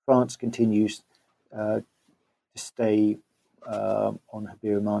 France continues to stay on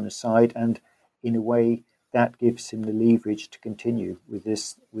Habyarimana's side, and in a way that gives him the leverage to continue with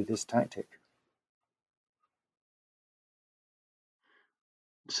this tactic.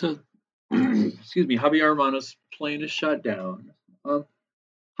 So, excuse me, Habyarimana's plane is shot down.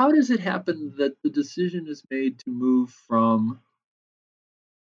 How does it happen that the decision is made to move from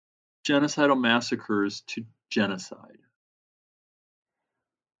genocidal massacres to genocide?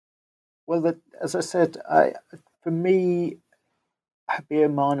 Well, as I said, for me,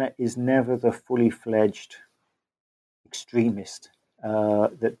 Habyarimana is never the fully fledged extremist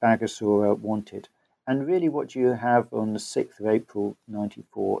that Bagosora wanted. And really what you have on the 6th of April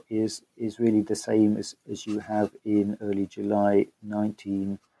 94 is really the same as you have in early July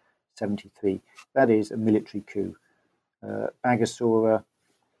 1973. That is a military coup. Bagosora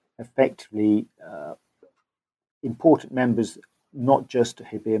effectively important members, not just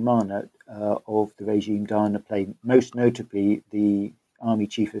Habyarimana, of the regime die on the plane, most notably the Army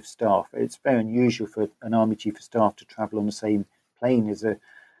Chief of Staff. It's very unusual for an Army Chief of Staff to travel on the same campaign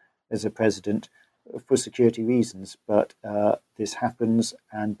as a president for security reasons, but this happens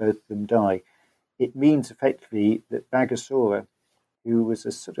and both of them die. It means effectively that Bagosora, who was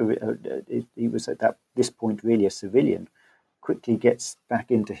a sort of he was at this point really a civilian, quickly gets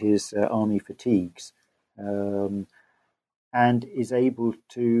back into his army fatigues and is able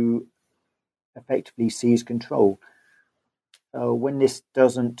to effectively seize control. When this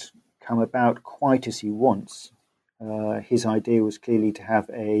doesn't come about quite as he wants, his idea was clearly to have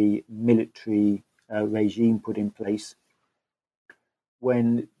a military regime put in place.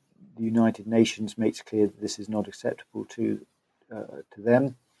 When the United Nations makes clear that this is not acceptable to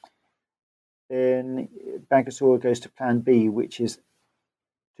them, then Bagosora goes to Plan B, which is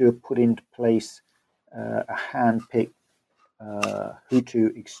to put into place a hand-picked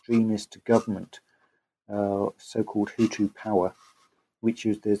Hutu extremist government, so-called Hutu power, which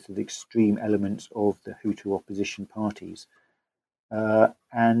is the extreme elements of the Hutu opposition parties.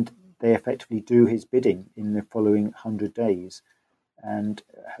 And they effectively do his bidding in the following 100 days. And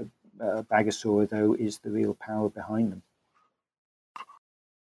Bagosora, though, is the real power behind them.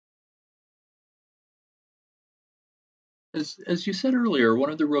 As you said earlier, one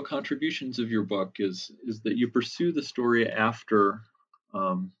of the real contributions of your book is that you pursue the story after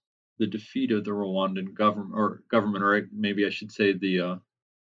the defeat of the Rwandan government, or maybe I should say the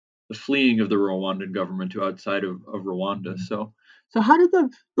fleeing of the Rwandan government to outside of Rwanda. So how did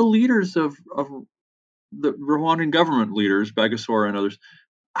the leaders of the Rwandan government leaders, Bagosora and others,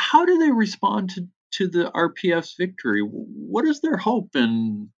 how do they respond to the RPF's victory? What is their hope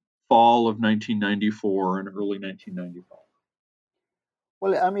in fall of 1994 and early 1995?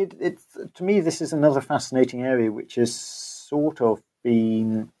 Well, I mean, to me, this is another fascinating area which has sort of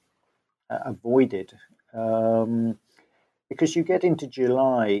been avoided because you get into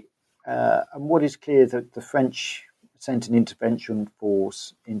July, and what is clear that the French sent an intervention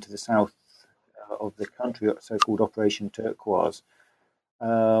force into the south of the country, so-called Operation Turquoise,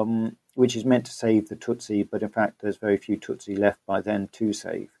 which is meant to save the Tutsi, but in fact, there's very few Tutsi left by then to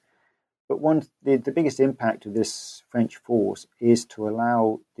save. But the biggest impact of this French force is to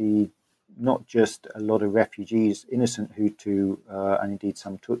allow not just a lot of refugees, innocent Hutu and indeed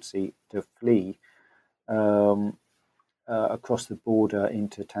some Tutsi, to flee across the border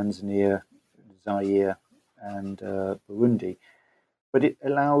into Tanzania, Zaire, and Burundi, but it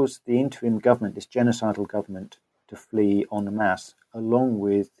allows the interim government, this genocidal government, to flee en masse, along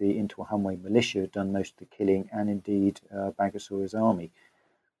with the Interahamwe militia, who had done most of the killing, and indeed Bagosora's army.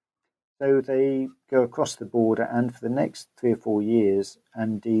 So they go across the border, and for the next 3 or 4 years,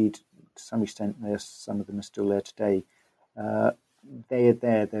 and indeed to some extent, some of them are still there today, they are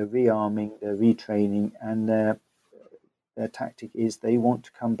there, they're rearming, they're retraining, and their tactic is they want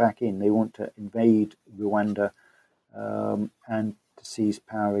to come back in, they want to invade Rwanda and to seize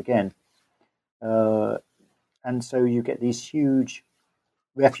power again. And so you get these huge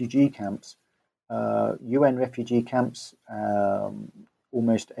refugee camps, UN refugee camps.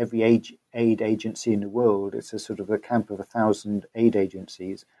 Almost every aid agency in the world, it's a sort of a camp of 1,000 aid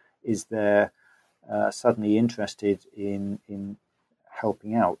agencies, is there suddenly interested in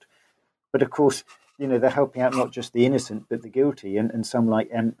helping out. But of course, they're helping out not just the innocent, but the guilty. And some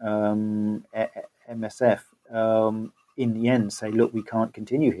like MSF, in the end, say, look, we can't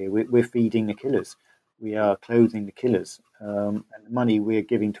continue here. We're feeding the killers. We are clothing the killers. And the money we're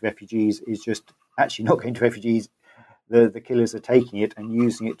giving to refugees is just actually not going to refugees. The killers are taking it and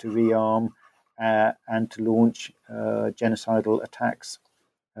using it to rearm and to launch genocidal attacks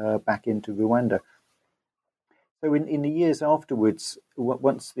back into Rwanda. So in the years afterwards,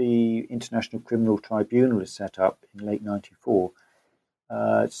 once the International Criminal Tribunal is set up in late 1994,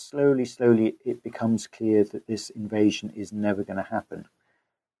 slowly it becomes clear that this invasion is never going to happen.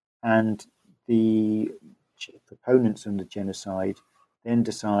 And the proponents of the genocide then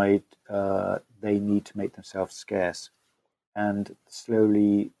decide they need to make themselves scarce. And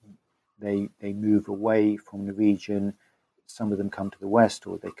slowly they move away from the region. Some of them come to the West,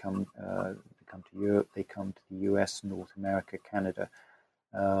 or they come to Europe, they come to the US, North America, Canada,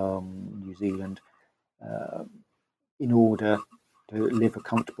 New Zealand, in order to live a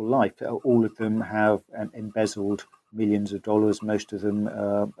comfortable life. All of them have embezzled millions of dollars. Most of them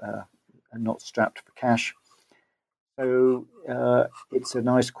are not strapped for cash. So it's a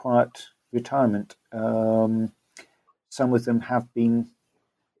nice, quiet retirement. Some of them have been,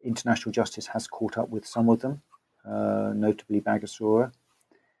 international justice has caught up with some of them, notably Bagosora.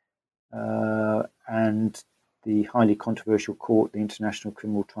 And the highly controversial court, the International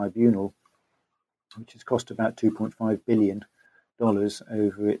Criminal Tribunal, which has cost about $2.5 billion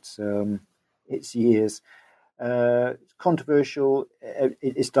over its years, It's controversial.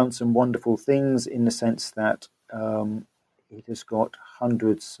 It's done some wonderful things in the sense that it has got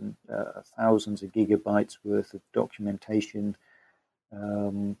hundreds and thousands of gigabytes worth of documentation,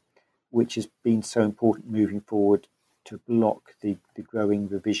 which has been so important moving forward to block the growing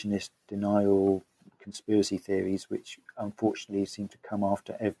revisionist denial conspiracy theories, which unfortunately seem to come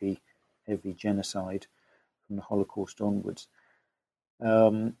after every genocide from the Holocaust onwards.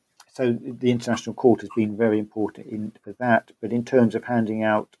 So the International Court has been very important for that. But in terms of handing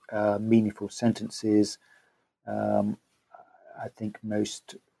out meaningful sentences, I think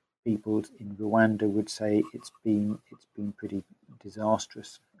most people in Rwanda would say it's been pretty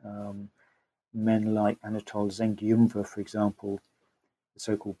disastrous. Men like Anatole Nsengiyumva, for example, the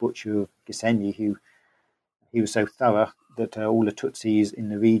so-called butcher of Gisenyi, he was so thorough that all the Tutsis in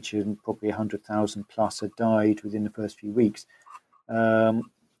the region, probably 100,000 plus, had died within the first few weeks.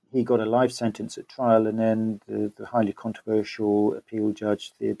 He got a life sentence at trial, and then the highly controversial appeal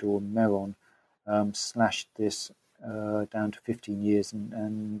judge Theodore Meron slashed this down to 15 years,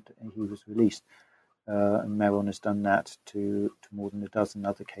 and he was released. And Meron has done that to more than a dozen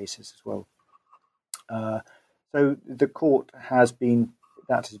other cases as well. So the court has been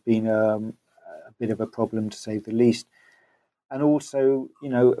a bit of a problem, to say the least. And also,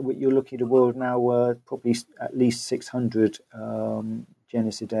 you're looking at a world now where probably at least 600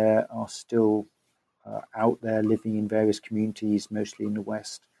 genocidaires are still out there living in various communities, mostly in the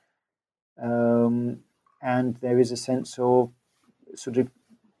West. And there is a sense of sort of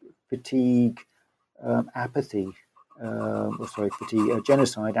fatigue, apathy,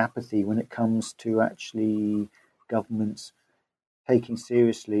 genocide apathy when it comes to actually governments taking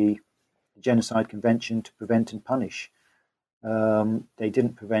seriously the Genocide Convention to prevent and punish. They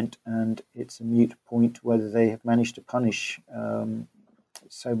didn't prevent, and it's a moot point whether they have managed to punish.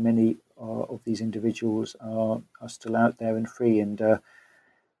 So many of these individuals are still out there and free, and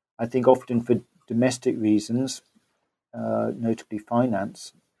I think often for domestic reasons, notably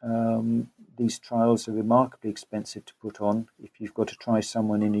finance, these trials are remarkably expensive to put on. If you've got to try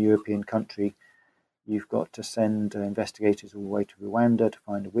someone in a European country, you've got to send investigators all the way to Rwanda to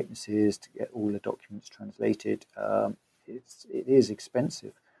find the witnesses, to get all the documents translated. It is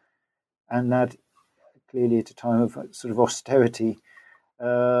expensive, and that clearly at a time of sort of austerity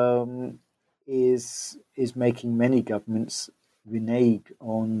is making many governments renege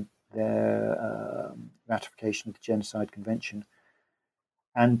on their ratification of the Genocide Convention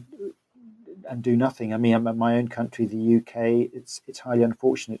and do nothing. I mean, my own country, the UK, it's highly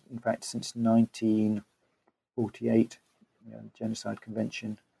unfortunate. In fact, since 1948, the Genocide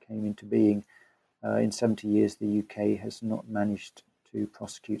Convention came into being. In 70 years, the UK has not managed to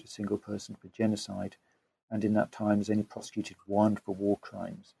prosecute a single person for genocide, and in that time has only prosecuted one for war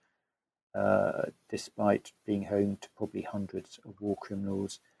crimes, despite being home to probably hundreds of war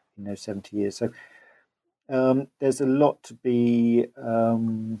criminals in those 70 years. So there's a lot to be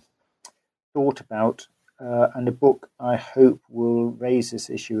thought about, and the book, I hope, will raise this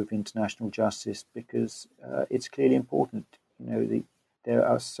issue of international justice, because it's clearly important. There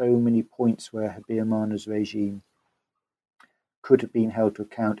are so many points where Habyarimana's regime could have been held to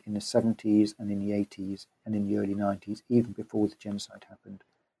account in the 70s and in the 80s and in the early 90s, even before the genocide happened.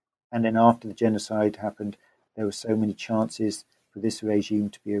 And then after the genocide happened, there were so many chances for this regime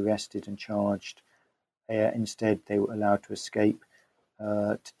to be arrested and charged. Instead, they were allowed to escape,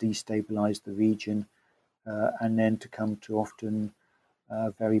 to destabilize the region, and then to come to often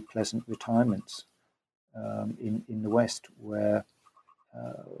very pleasant retirements in the West, where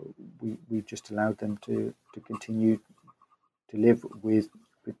we've just allowed them to continue to live with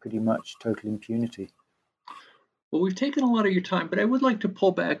pretty much total impunity. Well, we've taken a lot of your time, but I would like to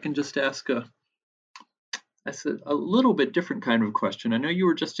pull back and just ask a little bit different kind of question. I know you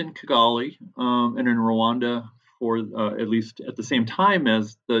were just in Kigali and in Rwanda for at least at the same time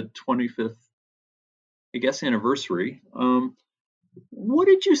as the 25th, I guess, anniversary. What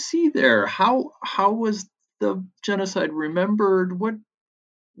did you see there? How was the genocide remembered?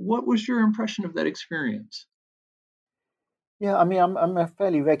 What was your impression of that experience? Yeah, I mean, I'm a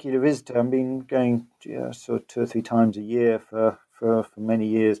fairly regular visitor. I've been going sort of 2 or 3 times a year for many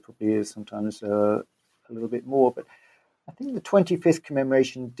years, probably sometimes a little bit more. But I think the 25th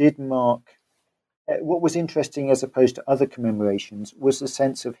commemoration did mark what was interesting, as opposed to other commemorations, was the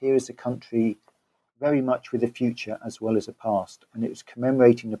sense of here is a country very much with a future as well as a past, and it was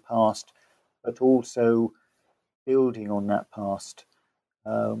commemorating the past, but also building on that past,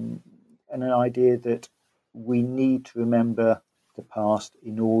 and an idea that we need to remember the past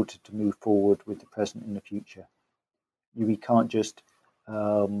in order to move forward with the present and the future. We can't just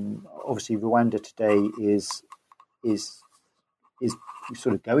Obviously, Rwanda today is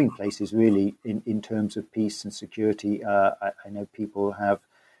sort of going places really in terms of peace and security. I know people have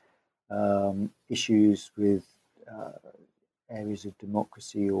issues with areas of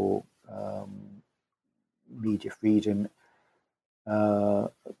democracy or media freedom,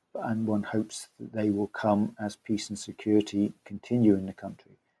 and one hopes that they will come as peace and security continue in the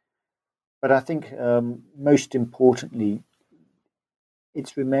country. But I think most importantly,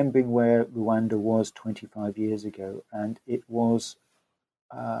 it's remembering where Rwanda was 25 years ago, and it was,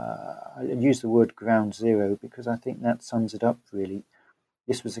 I use the word ground zero because I think that sums it up really.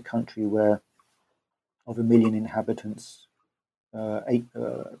 This was a country where, of 1 million inhabitants, of 8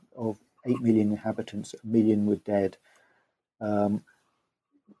 million inhabitants, 1 million were dead.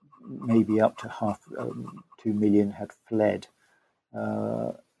 Maybe up to 2 million had fled.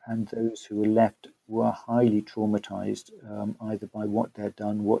 And those who were left were highly traumatized, either by what they'd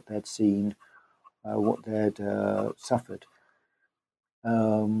done, what they'd seen, what they'd suffered.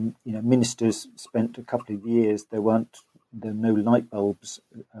 Ministers spent a couple of years. There were no light bulbs.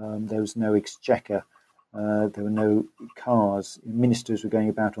 There was no exchequer. There were no cars. Ministers were going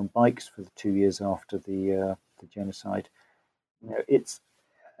about on bikes for the 2 years after the genocide. It's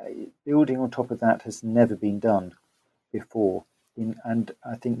building on top of that has never been done before. And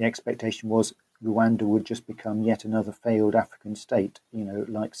I think the expectation was Rwanda would just become yet another failed African state,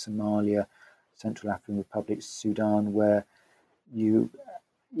 like Somalia, Central African Republic, Sudan, where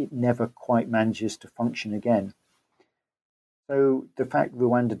it never quite manages to function again. So the fact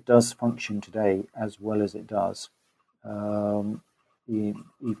Rwanda does function today as well as it does, even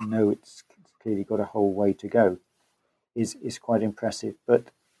though it's clearly got a whole way to go, is quite impressive.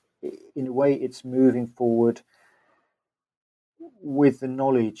 But in a way, it's moving forward with the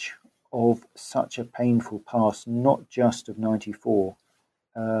knowledge of such a painful past, not just of 94.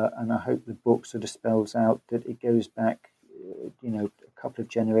 And I hope the book sort of spells out that it goes back, a couple of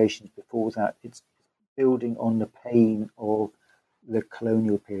generations before that. It's building on the pain of the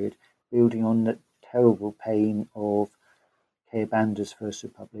colonial period, building on the terrible pain of Kayibanda's First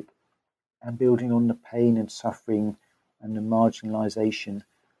Republic, and building on the pain and suffering and the marginalization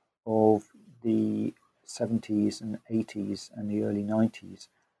of the 70s and 80s and the early 90s,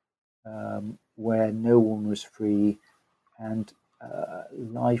 where no one was free and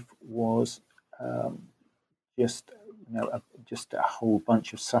life was just a whole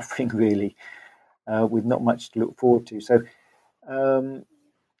bunch of suffering, really, with not much to look forward to. So,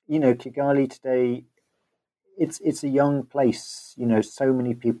 Kigali today, it's a young place. So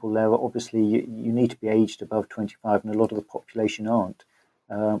many people there. Obviously, you need to be aged above 25, and a lot of the population aren't.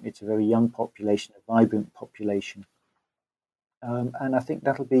 It's a very young population, a vibrant population. And I think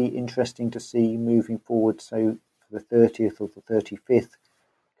that'll be interesting to see moving forward. So for the 30th or the 35th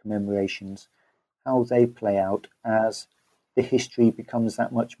commemorations, how they play out as the history becomes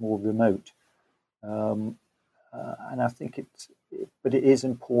that much more remote. And I think it is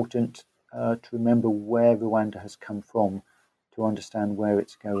important to remember where Rwanda has come from to understand where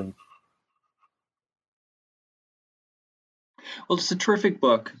it's going. Well, it's a terrific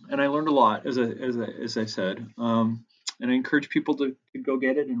book, and I learned a lot, as I said. And I encourage people to go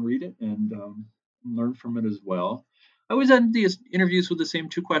get it and read it and learn from it as well. I always end these interviews with the same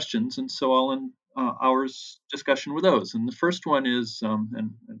two questions, and so I'll end our discussion with those. And the first one is,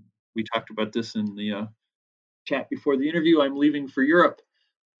 and we talked about this in the chat before the interview, I'm leaving for Europe.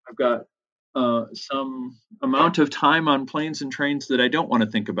 I've got some amount of time on planes and trains that I don't want to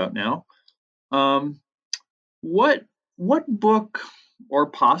think about now. What book or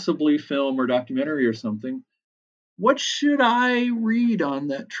possibly film or documentary or something, what should I read on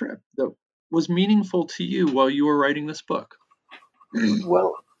that trip that was meaningful to you while you were writing this book?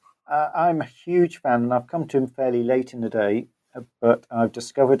 Well, I'm a huge fan, and I've come to him fairly late in the day, but I've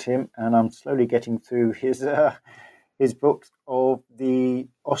discovered him, and I'm slowly getting through his books of the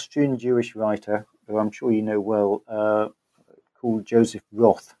Austrian Jewish writer, who I'm sure you know well, called Joseph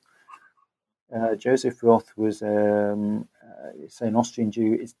Roth. Joseph Roth was an Austrian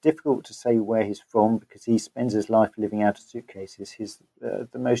Jew. It's difficult to say where he's from because he spends his life living out of suitcases. He's the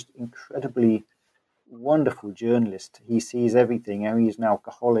most incredibly wonderful journalist. He sees everything. He's an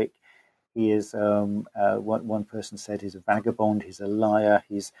alcoholic. He is, one person said, he's a vagabond. He's a liar.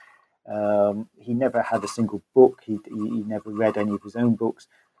 He never had a single book. He never read any of his own books.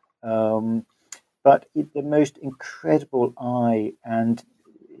 But the most incredible eye, and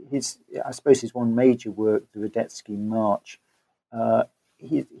I suppose his one major work, the Radetzky March.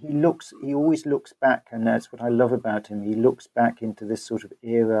 He always looks back, and that's what I love about him. He looks back into this sort of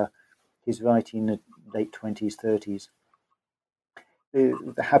era. He's writing in the late 20s, 30s.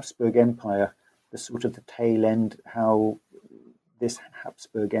 the Habsburg Empire, the sort of the tail end, how this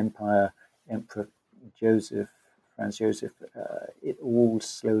Habsburg Empire, Emperor Franz Joseph, it all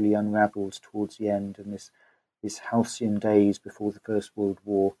slowly unravels towards the end, and this halcyon days before the First World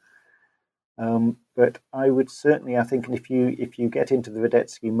War. But I would certainly, I think, if you get into the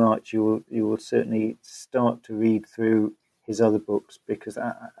Radetzky March, you will certainly start to read through his other books, because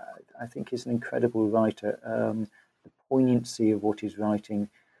I think he's an incredible writer. The poignancy of what he's writing,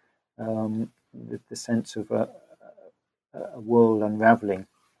 the sense of a world unraveling,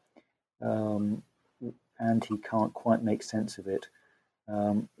 and he can't quite make sense of it,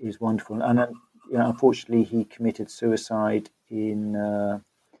 is wonderful. And unfortunately, he committed suicide in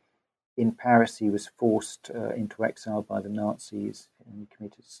Paris. He was forced into exile by the Nazis, and he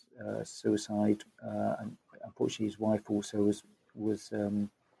committed suicide. And unfortunately, his wife also was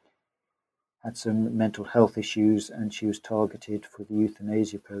had some mental health issues, and she was targeted for the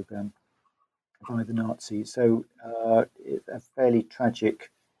euthanasia program by the Nazis. So a fairly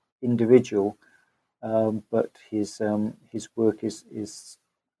tragic individual, but his work is,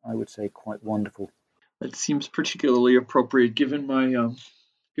 I would say, quite wonderful. That seems particularly appropriate given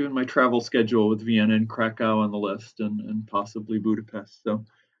my travel schedule with Vienna and Krakow on the list, and possibly Budapest. So,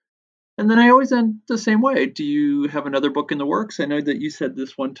 and then I always end the same way. Do you have another book in the works? I know that you said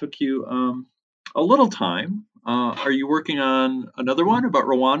this one took you a little time. Are you working on another one about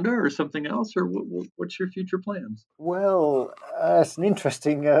Rwanda or something else, or what's your future plans? Well, it's an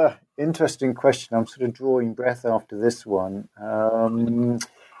interesting question. I'm sort of drawing breath after this one.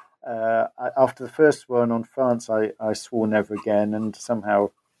 After the first one on France, I swore never again, and somehow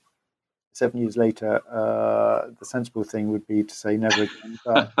 7 years later, the sensible thing would be to say never again.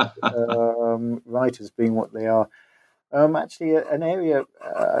 But writers being what they are, actually, an area,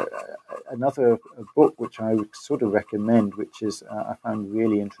 another book which I would sort of recommend, which is I found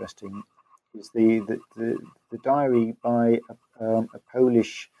really interesting, is the diary by a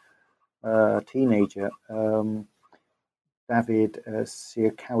Polish teenager, Dawid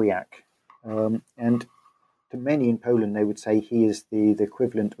Siekiewiak, and to many in Poland, they would say he is the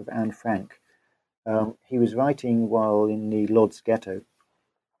equivalent of Anne Frank. He was writing while in the Lodz ghetto,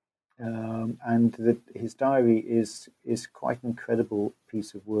 and his diary is quite an incredible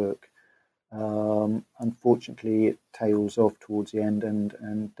piece of work. Unfortunately, it tails off towards the end,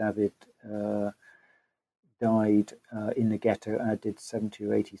 and David died in the ghetto, as did 70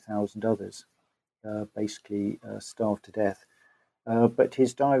 or 80,000 others, basically starved to death. But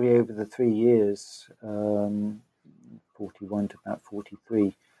his diary over the 3 years, 41 to about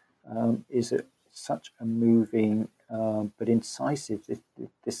 43, is such a moving but incisive.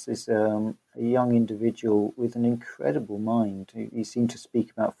 This is a young individual with an incredible mind. He seemed to speak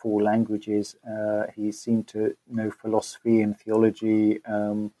about 4 languages. He seemed to know philosophy and theology.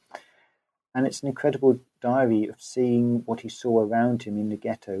 And it's an incredible diary of seeing what he saw around him in the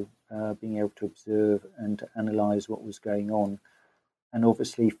ghetto, being able to observe and to analyse what was going on, and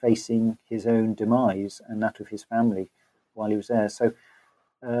obviously facing his own demise and that of his family while he was there. So,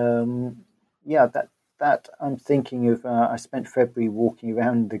 that I'm thinking of. I spent February walking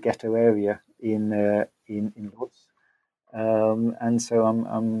around the ghetto area in Lodz, and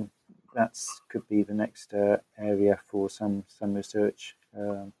so that could be the next area for some research.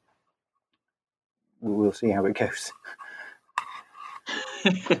 We'll see how it goes.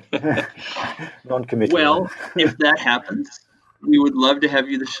 Non-committal. Well, if that happens, we would love to have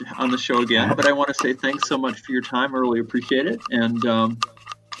you on the show again. But I want to say thanks so much for your time. I really appreciate it, and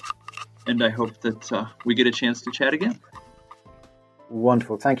I hope that we get a chance to chat again.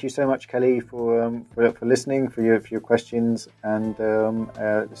 Wonderful. Thank you so much, Kelly, for listening, for your questions, and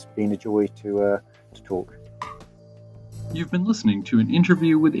it's been a joy to talk. You've been listening to an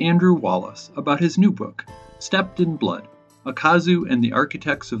interview with Andrew Wallace about his new book, Steeped in Blood, Akazu and the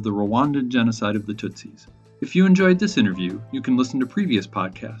Architects of the Rwandan Genocide of the Tutsis. If you enjoyed this interview, you can listen to previous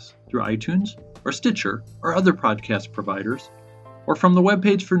podcasts through iTunes or Stitcher or other podcast providers, or from the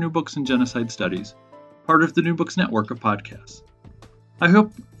webpage for New Books in Genocide Studies, part of the New Books network of podcasts. I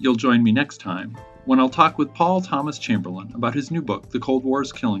hope you'll join me next time when I'll talk with Paul Thomas Chamberlain about his new book, The Cold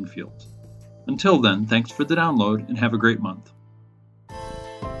War's Killing Fields. Until then, thanks for the download and have a great month.